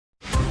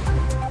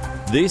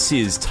This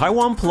is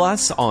Taiwan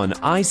Plus on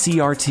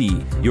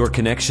ICRT, your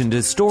connection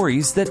to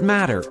stories that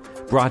matter.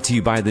 Brought to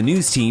you by the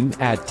news team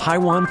at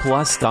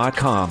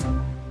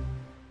taiwanplus.com.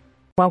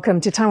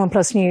 Welcome to Taiwan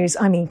Plus News.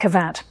 I'm Ian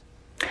Kavat.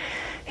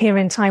 Here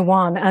in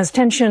Taiwan, as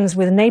tensions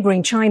with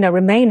neighboring China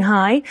remain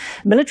high,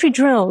 military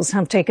drills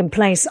have taken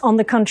place on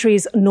the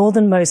country's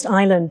northernmost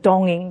island,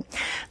 Dong-yin.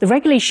 The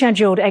regularly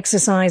scheduled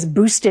exercise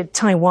boosted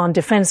Taiwan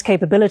defense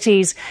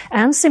capabilities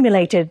and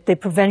simulated the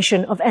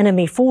prevention of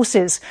enemy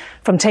forces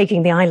from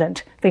taking the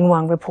island. Bing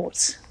Wang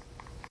reports.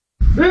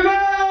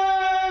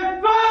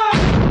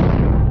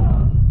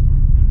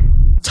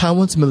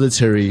 Taiwan's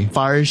military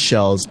fires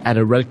shells at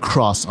a red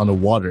cross on the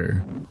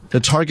water. The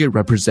target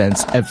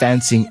represents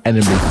advancing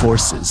enemy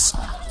forces.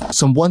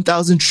 Some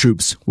 1,000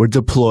 troops were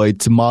deployed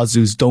to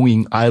Matsu's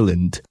Dong-yin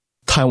Island,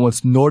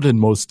 Taiwan's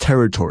northernmost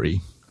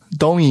territory.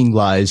 Dong-yin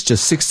lies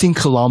just 16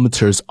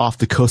 kilometers off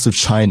the coast of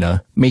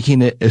China,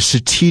 making it a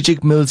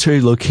strategic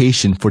military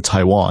location for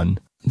Taiwan.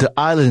 The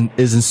island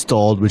is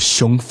installed with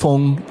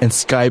Xiongfeng and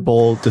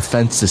Skyball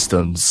defense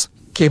systems,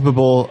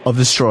 capable of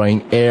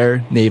destroying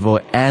air, naval,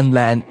 and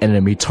land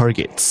enemy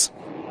targets.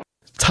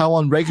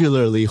 Taiwan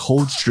regularly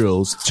holds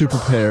drills to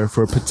prepare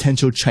for a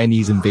potential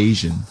Chinese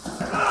invasion.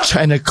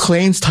 China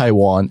claims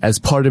Taiwan as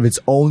part of its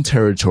own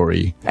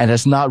territory and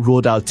has not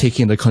ruled out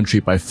taking the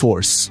country by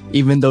force,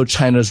 even though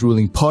China's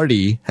ruling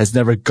party has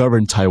never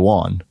governed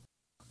Taiwan.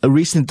 A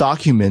recent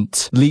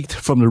document leaked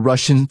from the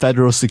Russian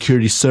Federal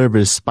Security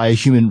Service by a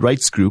human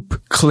rights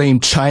group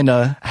claimed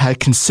China had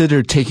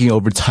considered taking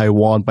over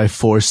Taiwan by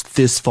force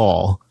this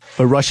fall,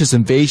 but Russia's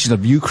invasion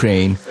of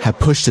Ukraine had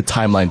pushed the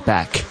timeline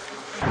back.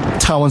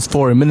 Taiwan's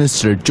Foreign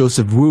Minister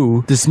Joseph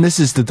Wu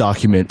dismisses the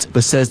document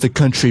but says the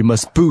country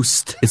must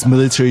boost its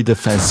military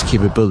defense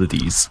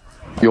capabilities.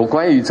 有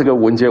关于这个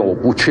文件，我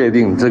不确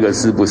定这个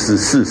是不是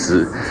事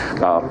实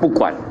不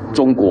管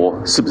中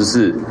国是不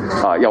是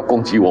要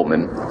攻击我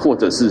们，或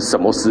者是什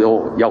么时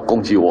候要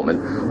攻击我们，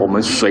我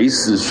们随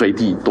时随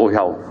地都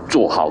要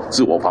做好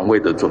自我防卫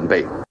的准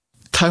备。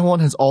 Taiwan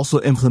has also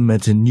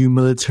implemented new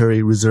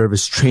military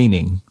reservist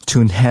training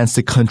to enhance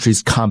the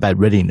country's combat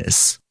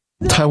readiness.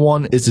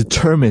 Taiwan is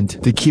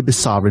determined to keep its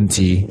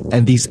sovereignty,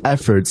 and these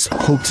efforts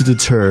hope to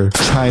deter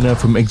China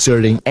from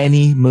exerting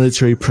any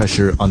military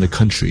pressure on the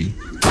country.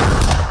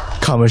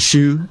 Kama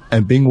Xu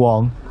and Bing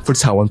Wang for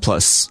Taiwan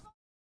Plus.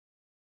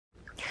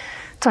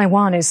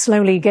 Taiwan is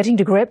slowly getting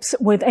to grips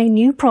with a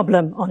new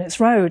problem on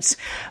its roads.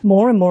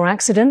 More and more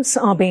accidents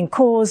are being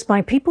caused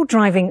by people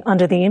driving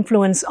under the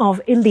influence of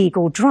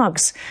illegal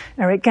drugs.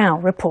 Eric Gao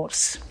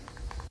reports.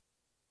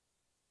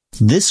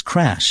 This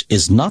crash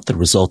is not the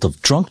result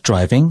of drunk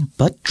driving,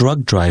 but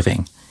drug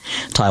driving.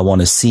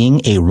 Taiwan is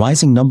seeing a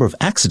rising number of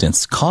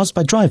accidents caused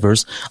by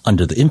drivers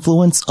under the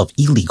influence of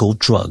illegal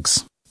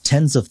drugs.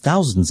 Tens of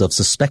thousands of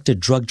suspected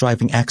drug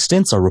driving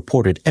accidents are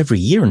reported every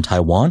year in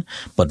Taiwan,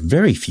 but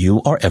very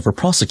few are ever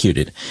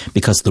prosecuted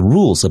because the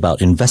rules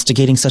about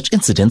investigating such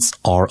incidents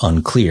are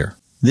unclear.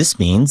 This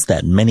means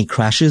that many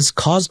crashes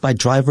caused by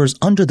drivers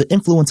under the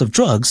influence of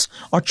drugs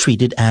are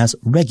treated as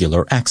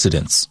regular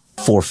accidents.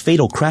 For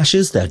fatal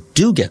crashes that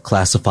do get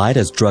classified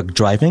as drug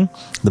driving,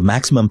 the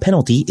maximum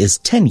penalty is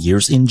 10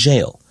 years in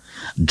jail.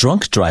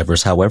 Drunk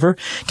drivers, however,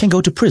 can go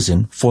to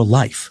prison for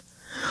life.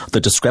 The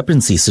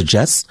discrepancy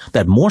suggests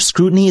that more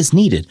scrutiny is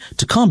needed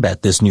to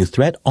combat this new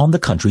threat on the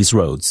country's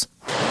roads.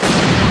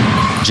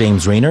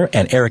 James Rayner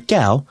and Eric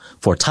Gao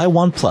for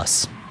Taiwan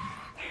Plus.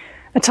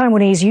 A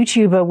Taiwanese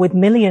YouTuber with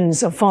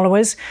millions of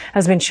followers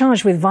has been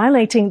charged with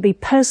violating the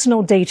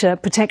Personal Data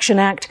Protection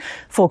Act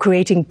for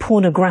creating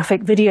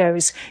pornographic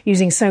videos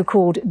using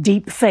so-called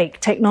Deepfake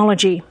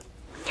technology.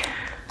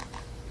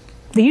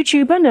 The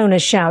YouTuber, known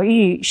as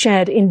Xiao-yu,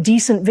 shared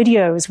indecent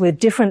videos with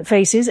different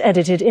faces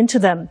edited into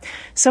them.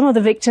 Some of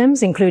the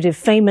victims included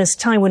famous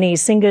Taiwanese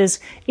singers,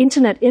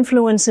 internet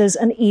influencers,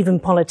 and even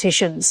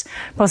politicians.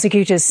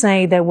 Prosecutors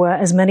say there were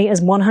as many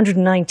as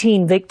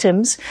 119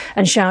 victims,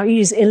 and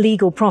Xiao-yu's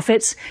illegal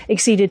profits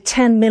exceeded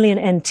 10 million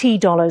NT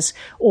dollars,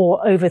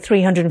 or over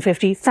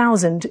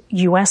 350,000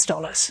 US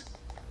dollars.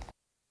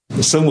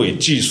 身为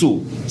技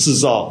术制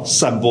造、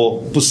散播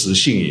不实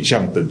性影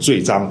像等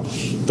罪章，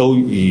都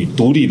予以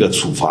独立的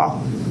处罚。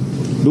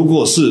如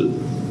果是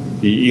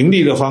以盈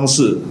利的方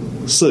式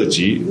涉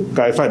及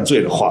该犯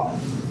罪的话，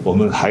我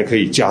们还可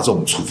以加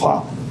重处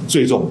罚，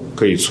最重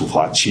可以处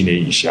罚7年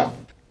以下。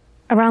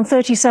 Around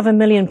 37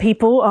 million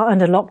people are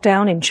under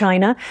lockdown in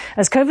China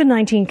as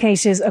COVID-19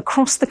 cases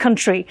across the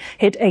country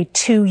hit a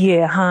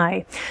 2-year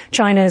high.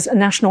 China's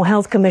National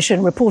Health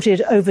Commission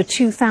reported over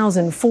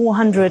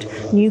 2,400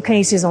 new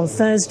cases on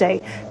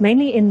Thursday,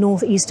 mainly in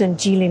northeastern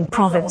Jilin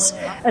province.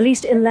 At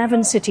least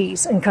 11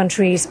 cities and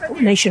countries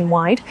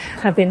nationwide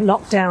have been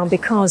locked down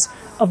because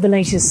of the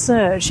latest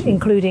surge,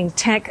 including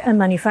tech and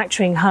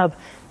manufacturing hub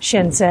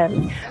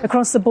Shenzhen.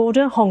 Across the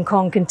border, Hong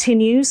Kong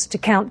continues to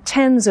count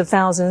tens of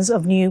thousands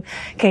of new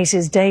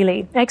cases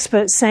daily.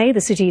 Experts say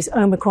the city's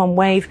Omicron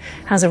wave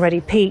has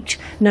already peaked.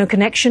 No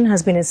connection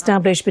has been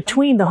established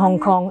between the Hong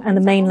Kong and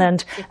the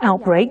mainland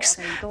outbreaks,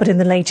 but in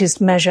the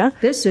latest measure,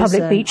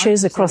 public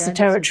beaches across the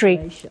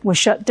territory were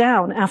shut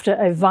down after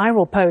a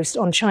viral post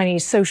on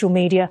Chinese social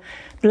media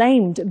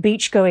blamed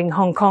beach-going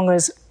Hong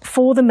Kongers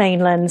for the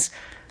mainland's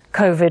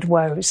COVID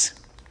woes.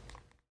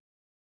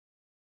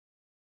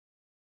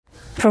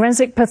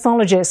 Forensic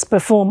pathologists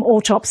perform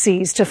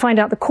autopsies to find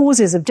out the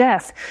causes of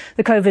death.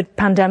 The COVID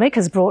pandemic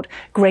has brought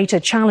greater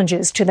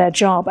challenges to their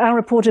job. Our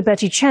reporter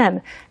Betty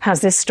Chen has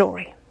this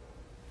story.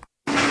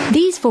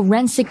 These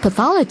forensic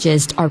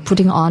pathologists are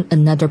putting on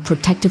another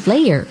protective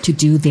layer to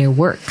do their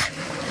work.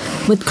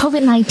 With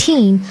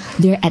COVID-19,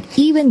 they're at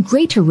even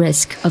greater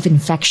risk of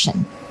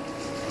infection.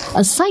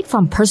 Aside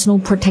from personal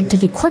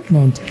protective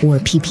equipment, or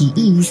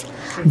PPEs,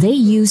 they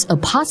use a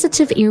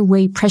positive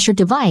airway pressure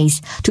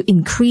device to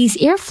increase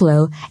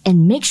airflow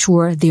and make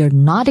sure they are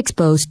not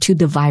exposed to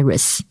the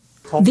virus.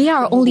 There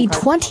are only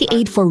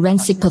 28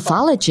 forensic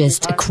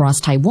pathologists across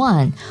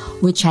Taiwan,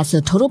 which has a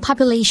total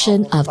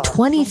population of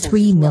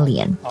 23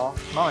 million.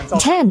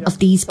 10 of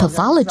these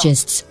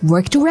pathologists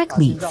work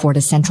directly for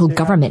the central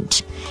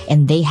government,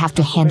 and they have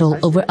to handle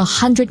over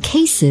 100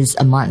 cases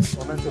a month.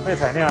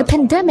 The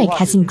pandemic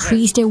has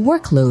increased their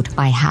workload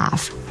by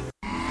half.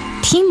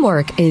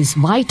 Teamwork is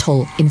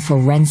vital in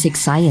forensic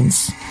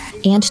science,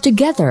 and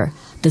together,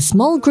 the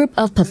small group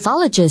of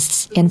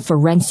pathologists and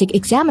forensic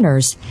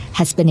examiners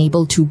has been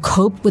able to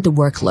cope with the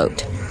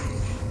workload.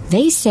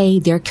 They say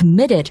they're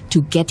committed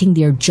to getting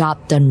their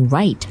job done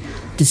right,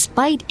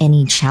 despite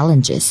any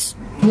challenges.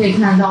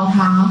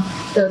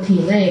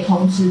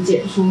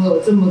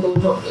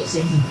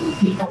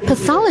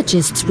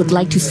 Pathologists would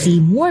like to see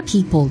more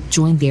people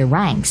join their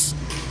ranks,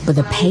 but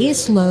the pay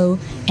is low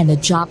and the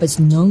job is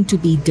known to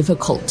be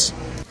difficult.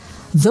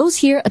 Those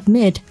here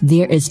admit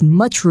there is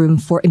much room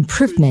for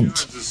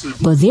improvement,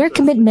 but their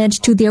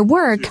commitment to their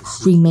work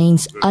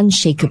remains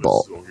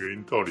unshakable.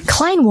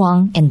 Klein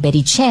Wang and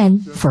Betty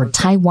Chen for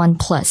Taiwan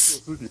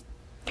Plus.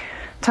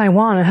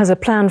 Taiwan has a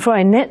plan for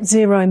a net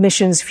zero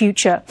emissions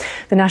future.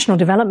 The National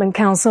Development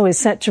Council is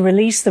set to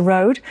release the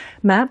road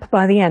map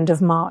by the end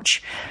of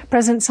March.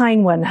 President Tsai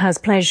Ing-wen has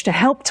pledged to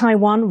help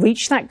Taiwan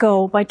reach that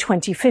goal by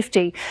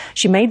 2050.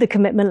 She made the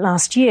commitment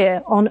last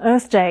year on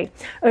Earth Day.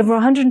 Over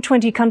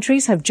 120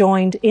 countries have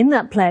joined in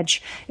that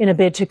pledge in a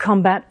bid to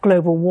combat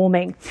global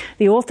warming.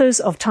 The authors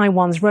of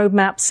Taiwan's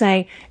roadmap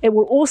say it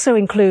will also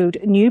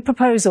include new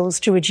proposals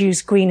to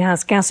reduce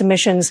greenhouse gas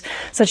emissions,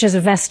 such as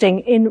investing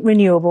in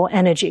renewable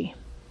energy.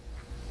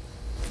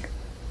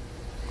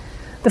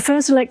 The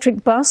first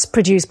electric bus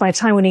produced by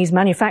Taiwanese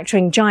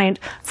manufacturing giant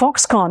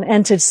Foxconn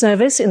entered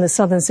service in the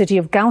southern city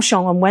of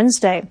Kaohsiung on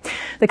Wednesday.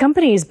 The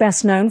company is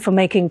best known for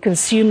making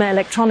consumer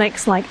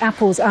electronics like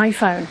Apple's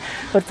iPhone,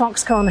 but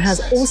Foxconn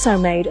has also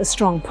made a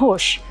strong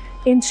push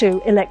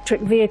into electric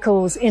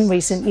vehicles in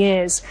recent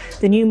years.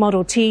 The new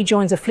Model T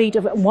joins a fleet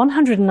of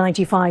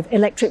 195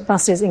 electric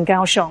buses in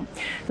Kaohsiung.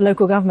 The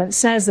local government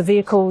says the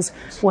vehicles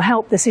will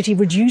help the city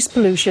reduce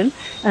pollution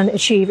and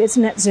achieve its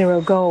net zero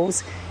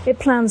goals. It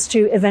plans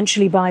to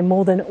eventually buy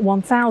more than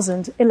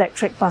 1,000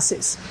 electric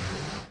buses.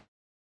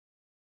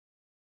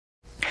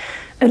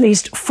 At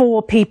least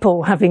 4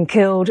 people have been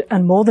killed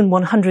and more than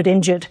 100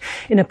 injured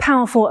in a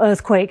powerful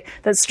earthquake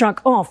that struck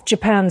off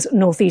Japan's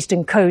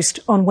northeastern coast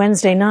on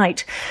Wednesday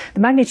night. The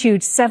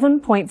magnitude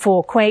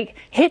 7.4 quake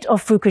hit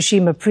off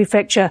Fukushima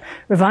prefecture,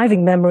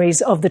 reviving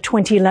memories of the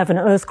 2011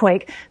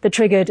 earthquake that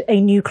triggered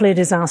a nuclear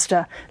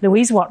disaster.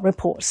 Louise Watt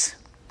reports.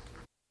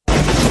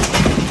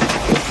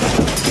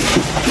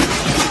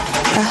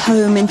 A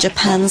home in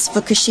Japan's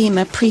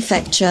Fukushima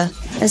prefecture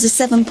as a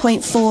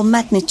 7.4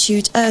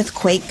 magnitude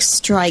earthquake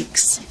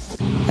strikes.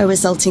 A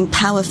resulting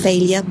power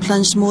failure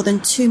plunged more than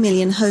 2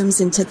 million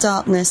homes into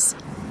darkness,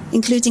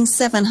 including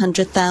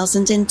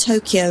 700,000 in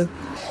Tokyo,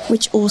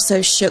 which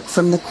also shook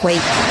from the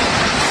quake.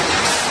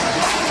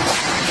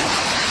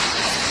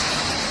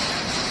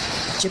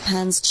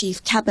 Japan's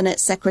chief cabinet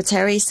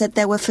secretary said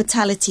there were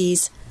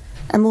fatalities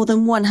and more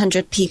than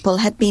 100 people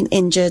had been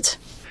injured.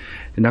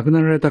 亡く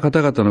なられた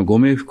方々のご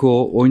冥福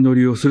をお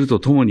祈りをすると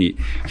ともに、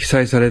被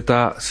災され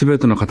たすべ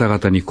ての方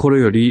々に心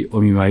より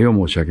お見舞い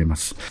を申し上げま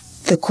す。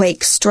The quake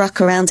struck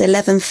around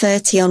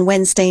 11:30 on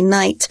Wednesday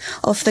night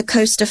off the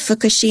coast of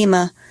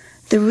Fukushima,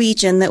 the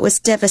region that was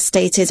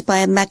devastated by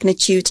a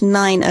magnitude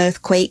 9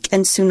 earthquake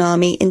and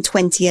tsunami in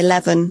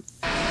 2011.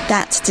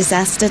 That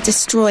disaster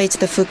destroyed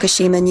the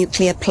Fukushima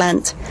nuclear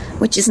plant,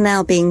 which is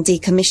now being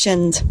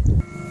decommissioned.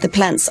 The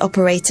plant's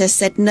operator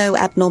said no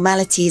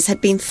abnormalities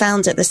had been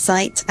found at the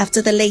site after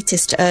the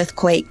latest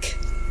earthquake.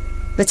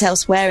 But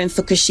elsewhere in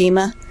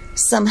Fukushima,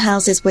 some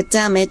houses were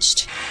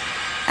damaged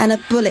and a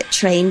bullet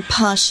train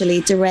partially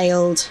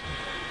derailed.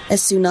 A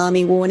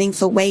tsunami warning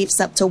for waves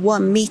up to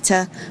 1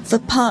 meter for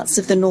parts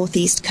of the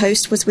northeast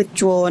coast was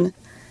withdrawn.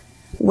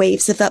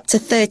 Waves of up to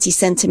 30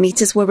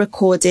 centimeters were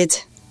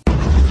recorded.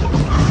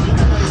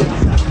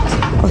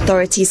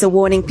 Authorities are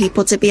warning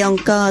people to be on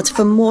guard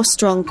for more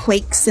strong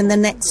quakes in the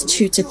next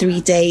 2 to 3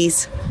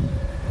 days.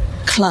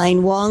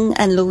 Klein Wong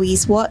and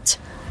Louise Watt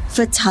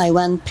for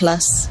Taiwan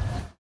Plus.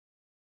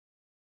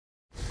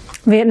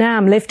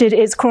 Vietnam lifted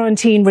its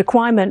quarantine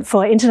requirement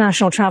for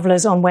international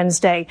travellers on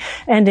Wednesday,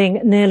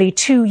 ending nearly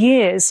 2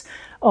 years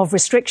of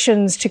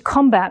restrictions to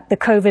combat the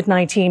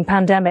COVID-19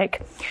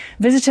 pandemic.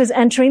 Visitors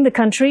entering the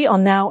country are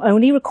now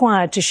only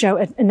required to show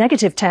a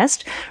negative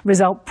test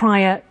result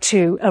prior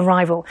to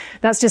arrival.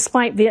 That's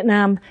despite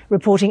Vietnam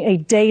reporting a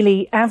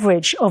daily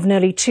average of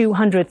nearly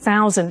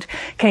 200,000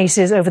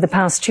 cases over the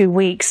past 2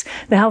 weeks.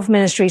 The health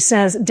ministry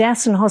says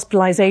deaths and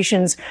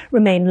hospitalizations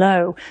remain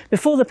low.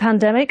 Before the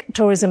pandemic,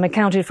 tourism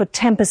accounted for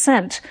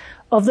 10%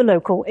 of the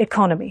local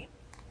economy.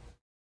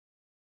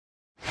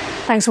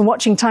 Thanks for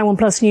watching Taiwan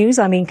Plus News.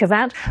 I'm Ian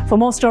Kavat. For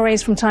more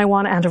stories from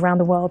Taiwan and around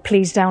the world,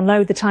 please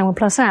download the Taiwan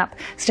Plus app.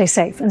 Stay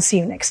safe and see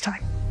you next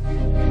time.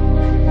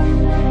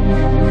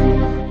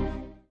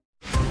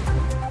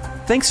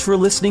 Thanks for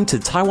listening to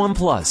Taiwan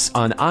Plus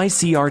on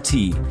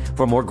ICRT.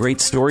 For more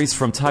great stories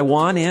from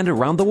Taiwan and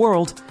around the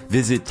world,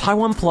 visit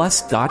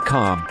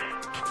taiwanplus.com.